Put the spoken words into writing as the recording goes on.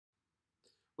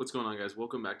What's going on, guys?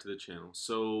 Welcome back to the channel.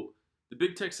 So the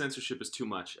big tech censorship is too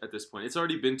much at this point. It's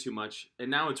already been too much, and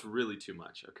now it's really too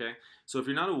much, okay? So if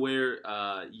you're not aware,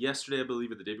 yesterday, I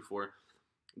believe, or the day before,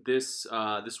 this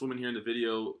woman here in the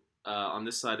video on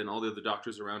this side and all the other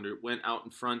doctors around her went out in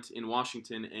front in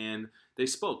Washington, and they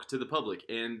spoke to the public,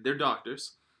 and they're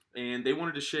doctors, and they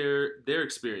wanted to share their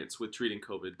experience with treating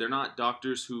COVID. They're not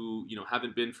doctors who,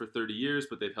 haven't been for 30 years,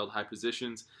 but they've held high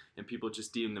positions and people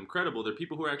just deem them credible. They're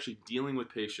people who are actually dealing with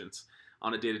patients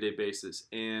on a day-to-day basis.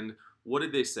 And what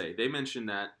did they say? They mentioned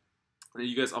that, and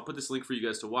you guys, I'll put this link for you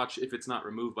guys to watch if it's not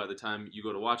removed by the time you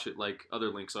go to watch it, like other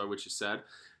links are, which is sad,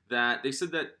 that they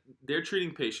said that they're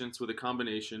treating patients with a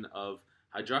combination of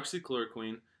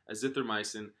hydroxychloroquine,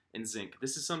 azithromycin, and zinc.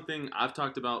 This is something I've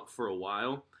talked about for a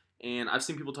while, and I've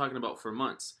seen people talking about for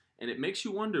months. And it makes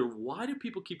you wonder, why do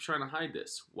people keep trying to hide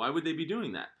this? Why would they be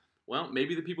doing that? Well,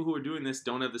 maybe the people who are doing this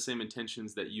don't have the same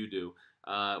intentions that you do,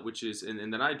 which is,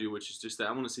 and that I do, which is just that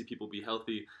I want to see people be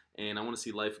healthy, and I want to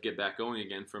see life get back going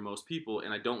again for most people,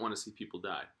 and I don't want to see people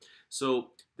die.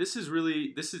 So they've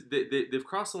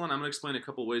crossed the line. I'm going to explain a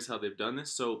couple ways how they've done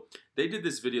this. So they did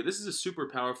this video. This is a super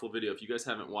powerful video if you guys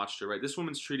haven't watched it, right? This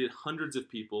woman's treated hundreds of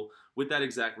people with that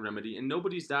exact remedy, and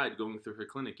nobody's died going through her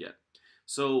clinic yet.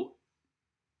 So,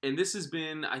 and this has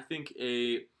been, I think,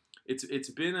 it's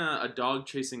been a dog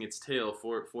chasing its tail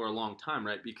for a long time,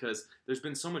 right? Because there's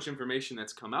been so much information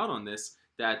that's come out on this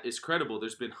that is credible.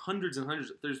 There's been hundreds and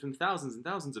hundreds, there's been thousands and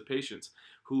thousands of patients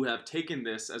who have taken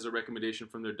this as a recommendation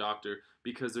from their doctor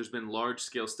because there's been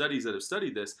large-scale studies that have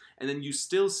studied this, and then you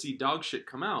still see dog shit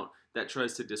come out that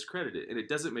tries to discredit it, and it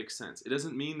doesn't make sense. It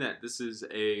doesn't mean that this is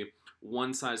a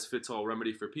one-size-fits-all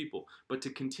remedy for people, but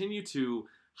to continue to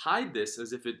hide this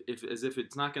as if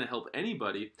it's not going to help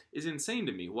anybody is insane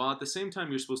to me. While at the same time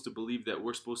you're supposed to believe that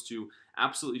we're supposed to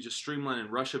absolutely just streamline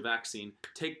and rush a vaccine,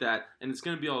 take that, and it's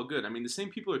going to be all good. I mean, the same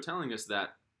people are telling us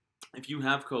that if you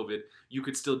have COVID, you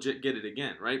could still get it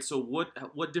again, right? So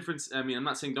what difference, I mean, I'm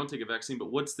not saying don't take a vaccine,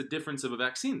 but what's the difference of a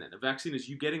vaccine then? A vaccine is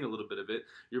you getting a little bit of it,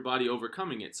 your body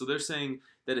overcoming it. So they're saying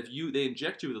that if they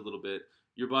inject you with a little bit,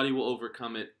 your body will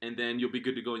overcome it, and then you'll be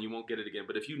good to go and you won't get it again.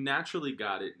 But if you naturally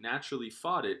got it, naturally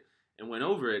fought it, and went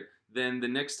over it, then the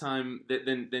next time,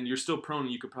 then you're still prone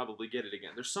and you could probably get it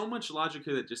again. There's so much logic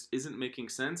here that just isn't making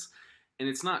sense, and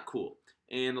it's not cool.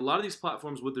 And a lot of these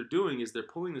platforms, what they're doing is they're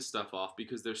pulling this stuff off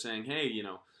because they're saying, hey,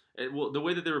 well, the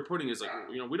way that they're reporting is like,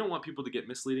 we don't want people to get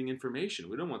misleading information.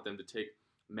 We don't want them to take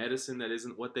medicine that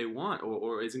isn't what they want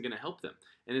or isn't going to help them.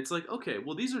 And it's like, okay,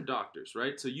 well, these are doctors,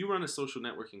 right? So you run a social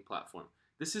networking platform.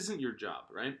 This isn't your job,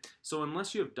 right? So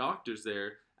unless you have doctors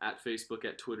there at Facebook,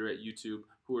 at Twitter, at YouTube,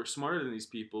 who are smarter than these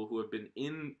people, who have been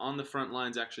on the front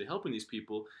lines actually helping these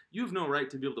people, you have no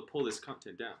right to be able to pull this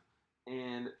content down.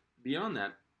 And beyond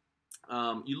that,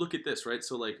 you look at this, right?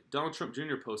 So like Donald Trump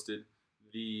Jr. posted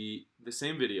the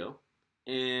same video,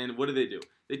 and what do?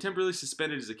 They temporarily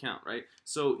suspended his account, right?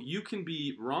 So you can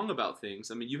be wrong about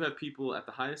things. I mean, you have people at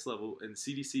the highest level in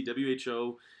CDC,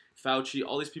 WHO, Fauci,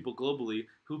 all these people globally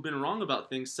who've been wrong about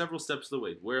things several steps of the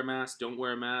way. Wear a mask, don't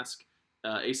wear a mask,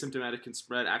 asymptomatic can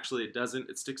spread, actually it doesn't,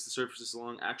 it sticks to surfaces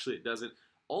along, actually it doesn't.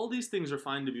 All these things are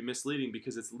fine to be misleading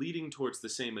because it's leading towards the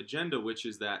same agenda, which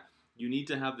is that you need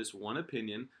to have this one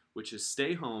opinion, which is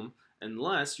stay home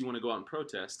unless you want to go out and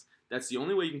protest. That's the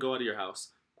only way you can go out of your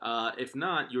house. If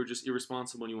not, you're just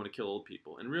irresponsible and you want to kill old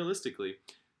people. And realistically,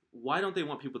 why don't they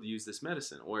want people to use this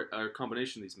medicine or a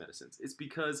combination of these medicines? It's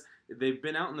because they've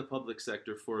been out in the public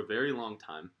sector for a very long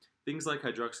time. Things like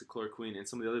hydroxychloroquine and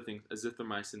some of the other things,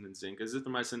 azithromycin and zinc.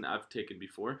 Azithromycin I've taken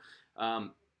before.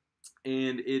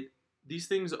 These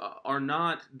things are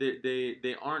not,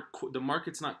 they aren't, the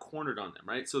market's not cornered on them,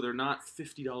 right? So they're not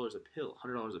 $50 a pill,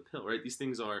 $100 a pill, right? These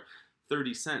things are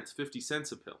 30 cents, 50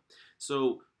 cents a pill.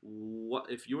 So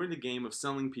if you're in the game of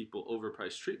selling people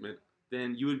overpriced treatment,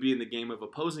 then you would be in the game of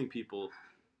opposing people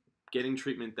getting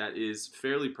treatment that is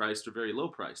fairly priced or very low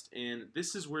priced. And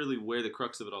this is really where the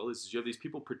crux of it all is you have these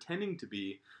people pretending to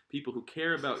be people who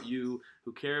care about you,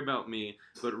 who care about me,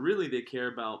 but really they care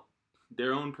about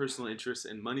their own personal interests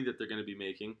and money that they're going to be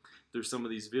making through some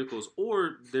of these vehicles,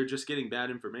 or they're just getting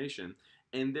bad information,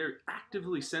 and they're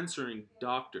actively censoring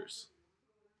doctors,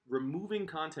 removing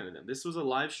content of them. This was a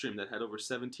live stream that had over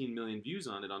 17 million views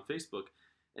on it on Facebook,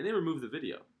 and they removed the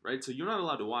video, right? So you're not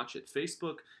allowed to watch it.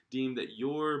 Facebook deemed that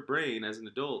your brain as an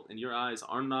adult and your eyes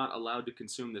are not allowed to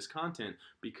consume this content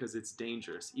because it's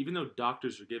dangerous, even though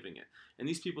doctors are giving it. And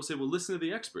these people say, well, listen to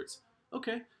the experts.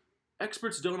 Okay,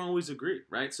 experts don't always agree,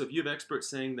 right? So if you have experts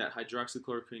saying that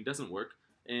hydroxychloroquine doesn't work,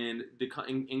 and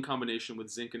in combination with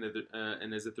zinc and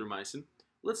azithromycin,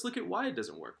 let's look at why it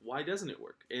doesn't work. Why doesn't it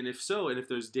work? And if so, and if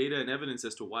there's data and evidence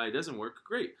as to why it doesn't work,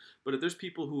 great. But if there's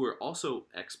people who are also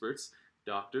experts,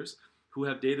 doctors, who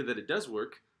have data that it does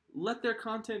work, let their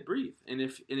content breathe. And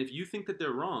if you think that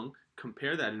they're wrong,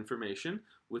 compare that information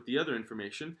with the other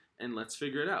information and let's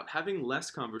figure it out. Having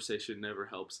less conversation never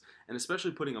helps, and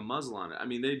especially putting a muzzle on it. I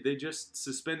mean, they just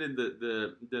suspended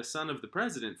the son of the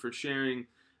president for sharing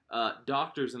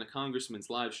doctors in a congressman's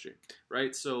live stream,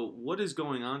 right? So what is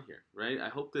going on here, right? I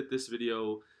hope that this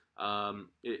video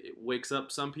it wakes up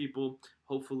some people.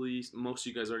 Hopefully, most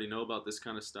of you guys already know about this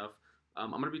kind of stuff.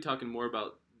 I'm going to be talking more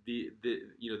about the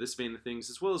this vein of things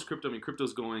as well as crypto. I mean,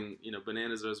 crypto's going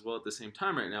bananas as well at the same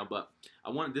time right now. But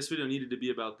this video needed to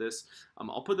be about this.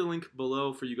 I'll put the link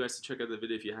below for you guys to check out the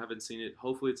video if you haven't seen it.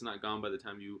 Hopefully, it's not gone by the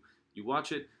time you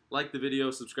watch it. Like the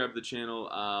video, subscribe to the channel,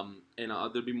 and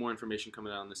there'll be more information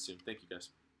coming out on this soon. Thank you guys.